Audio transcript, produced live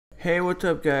Hey, what's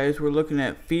up guys? We're looking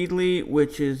at Feedly,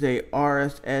 which is a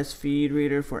RSS feed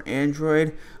reader for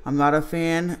Android. I'm not a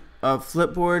fan of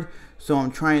Flipboard, so I'm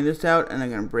trying this out and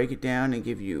I'm going to break it down and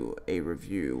give you a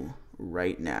review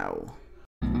right now.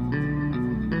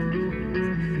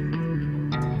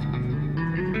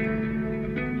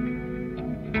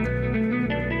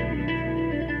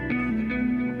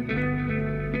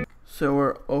 So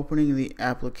we're opening the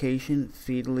application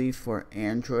Feedly for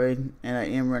Android, and I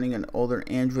am running an older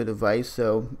Android device,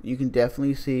 so you can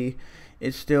definitely see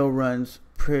it still runs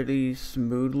pretty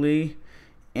smoothly.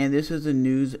 And this is a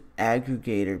news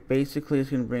aggregator. Basically,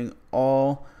 it's going to bring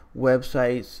all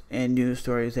websites and news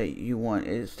stories that you want.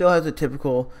 It still has the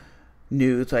typical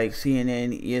news like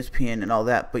CNN, ESPN, and all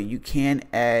that, but you can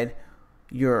add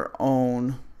your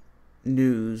own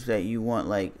news that you want,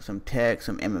 like some tech,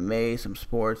 some MMA, some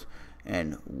sports,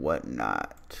 and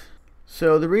whatnot.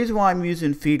 So the reason why I'm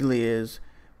using Feedly is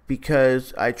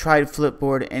because I tried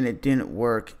Flipboard and it didn't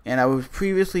work, and I was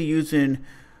previously using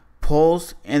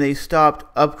Pulse and they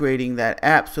stopped upgrading that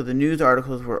app, so the news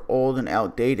articles were old and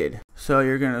outdated. So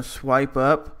you're going to swipe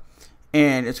up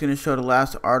and it's going to show the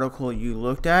last article you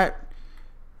looked at,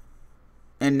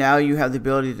 and now you have the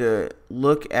ability to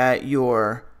look at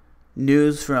your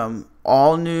news from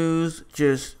all news,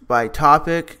 just by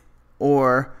topic,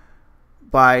 or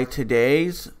by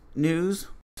today's news.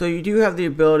 So you do have the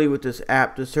ability with this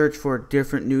app to search for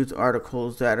different news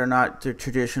articles that are not the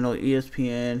traditional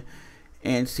ESPN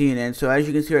and CNN. So as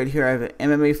you can see right here, I have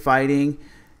MMA fighting,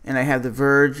 and I have The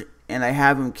Verge, and I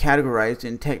have them categorized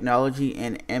in technology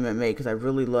and MMA because I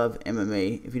really love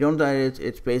MMA. If you don't know what that is,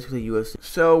 it's basically UFC.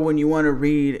 So when you want to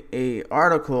read a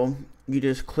article, you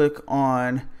just click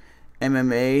on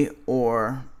MMA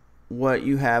or what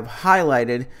you have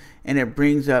highlighted, and it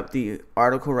brings up the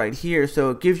article right here.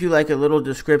 So it gives you like a little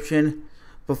description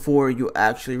before you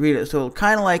actually read it, so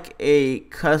kind of like a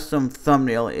custom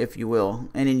thumbnail, if you will.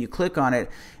 And then you click on it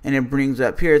and it brings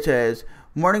up here, it says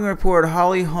Morning Report,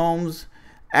 Holly Holmes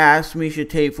asked Misha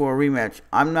Tate for a rematch.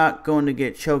 I'm not going to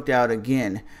get choked out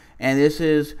again. And this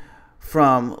is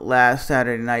from last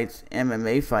Saturday night's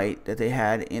MMA fight that they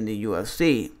had in the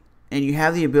UFC. And you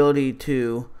have the ability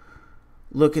to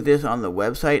look at this on the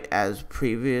website as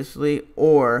previously,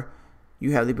 or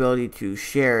you have the ability to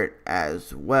share it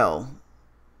as well.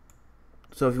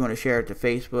 So if you want to share it to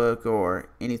Facebook or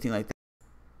anything like that.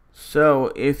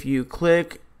 So if you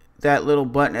click that little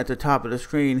button at the top of the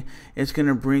screen, it's going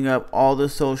to bring up all the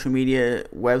social media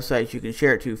websites you can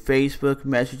share it to: Facebook,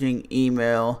 messaging,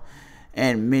 email,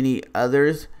 and many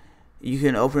others. You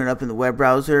can open it up in the web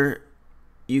browser.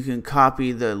 You can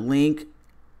copy the link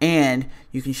and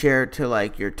you can share it to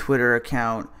like your Twitter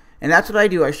account. And that's what I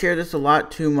do. I share this a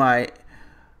lot to my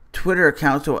Twitter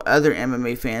account so other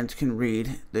MMA fans can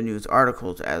read the news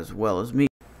articles as well as me.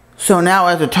 So now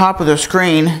at the top of the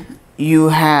screen, you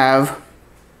have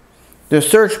the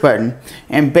search button.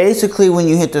 And basically when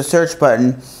you hit the search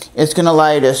button, it's going to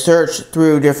allow you to search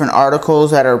through different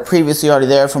articles that are previously already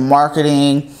there, from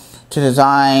marketing to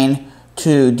design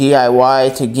to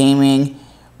DIY to gaming.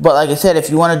 But like I said,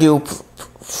 if you want to do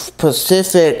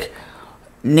specific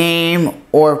name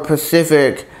or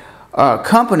specific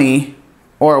company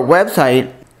or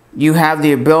website, you have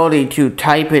the ability to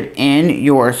type it in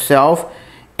yourself,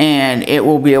 and it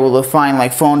will be able to find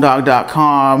like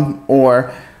phonedog.com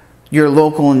or your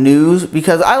local news,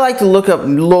 because I like to look up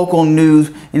local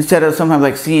news instead of sometimes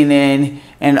like CNN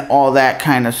and all that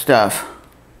kind of stuff.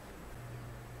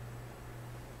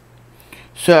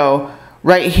 So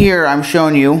right here I'm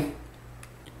showing you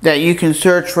that you can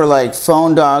search for like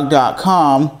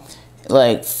phonedog.com,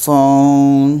 like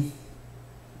phone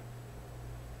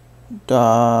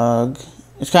dog.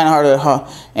 It's kind of hard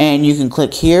to, and you can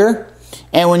click here,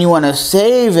 and when you want to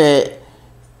save it,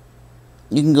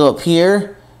 you can go up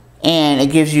here and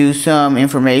it gives you some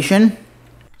information.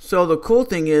 So the cool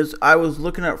thing is, I was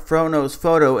looking at Frono's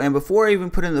photo, and before I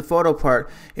even put in the photo part,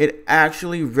 it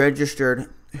actually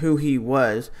registered who he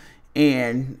was.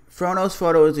 And Frono's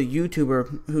photo is a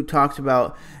YouTuber who talks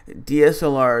about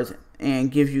DSLRs and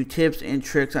gives you tips and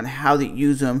tricks on how to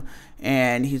use them,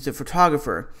 and he's a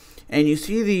photographer. And you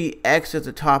see the X at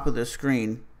the top of the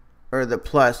screen, or the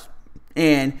plus,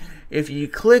 and if you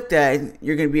click that,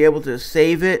 you're going to be able to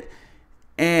save it,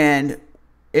 and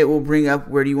it will bring up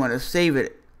where do you want to save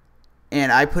it.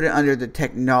 And I put it under the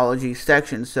technology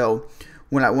section, so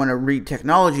when I want to read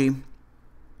technology,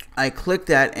 I click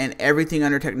that and everything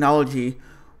under technology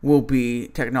will be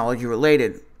technology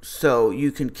related. So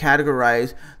you can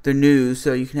categorize the news,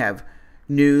 so you can have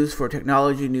news for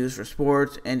technology, news for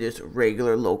sports, and just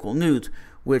regular local news,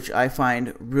 which I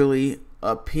find really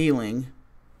appealing.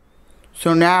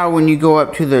 So now when you go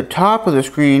up to the top of the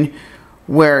screen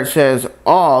where it says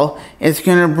all, it's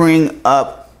going to bring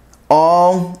up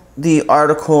all the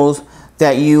articles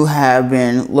that you have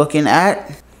been looking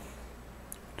at.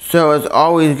 So as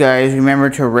always, guys, remember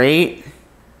to rate,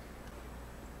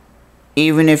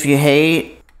 even if you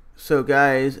hate. So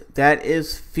guys, that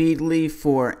is Feedly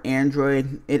for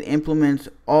Android. It implements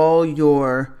all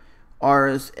your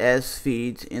RSS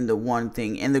feeds into one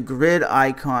thing, and the grid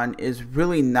icon is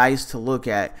really nice to look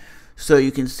at, so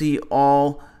you can see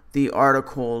all the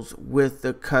articles with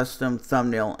the custom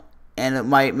thumbnail, and it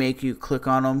might make you click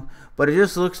on them, but it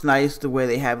just looks nice the way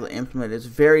they have it implemented. It's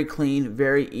very clean,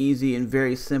 very easy, and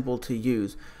very simple to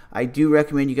use. I do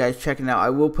recommend you guys checking it out. I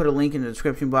will put a link in the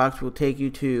description box. We'll take you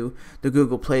to the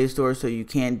Google Play Store so you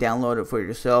can download it for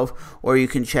yourself, or you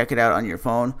can check it out on your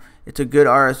phone. It's a good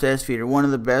RSS feeder, one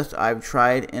of the best I've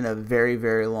tried in a very,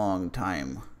 very long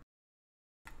time.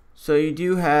 So you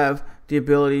do have the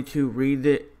ability to read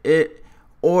it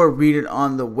or read it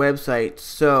on the website.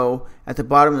 So at the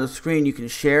bottom of the screen you can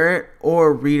share it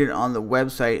or read it on the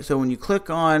website. So when you click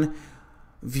on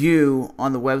view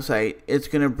on the website, it's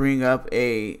going to bring up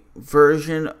a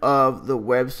version of the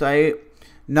website,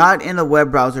 not in the web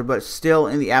browser but still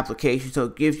in the application, so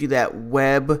it gives you that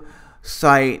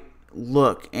website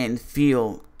look and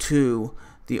feel to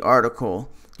the article.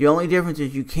 The only difference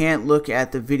is you can't look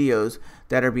at the videos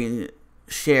that are being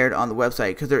shared on the website,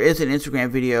 because there is an Instagram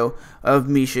video of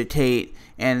Misha Tate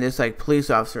and this like police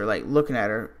officer like looking at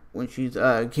her when she's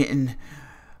getting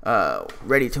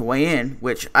ready to weigh in,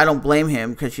 which I don't blame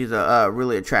him because she's a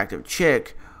really attractive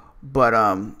chick, but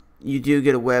you do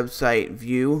get a website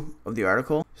view of the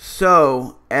article.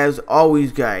 So as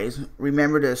always, guys,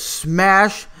 remember to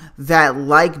smash that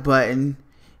like button,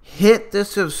 hit the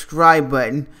subscribe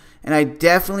button, and I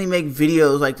definitely make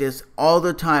videos like this all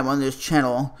the time on this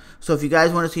channel. So if you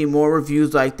guys want to see more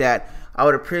reviews like that, I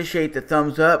would appreciate the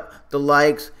thumbs up, the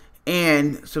likes,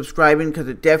 and subscribing, because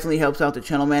it definitely helps out the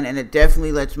channel, man, and it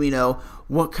definitely lets me know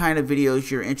what kind of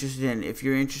videos you're interested in. If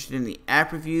you're interested in the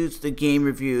app reviews, the game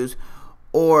reviews,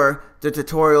 or the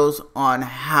tutorials on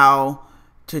how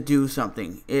to do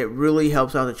something, it really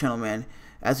helps out the channel, man.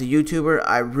 As a YouTuber,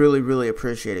 I really, really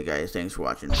appreciate it, guys. Thanks for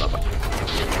watching. Bye-bye.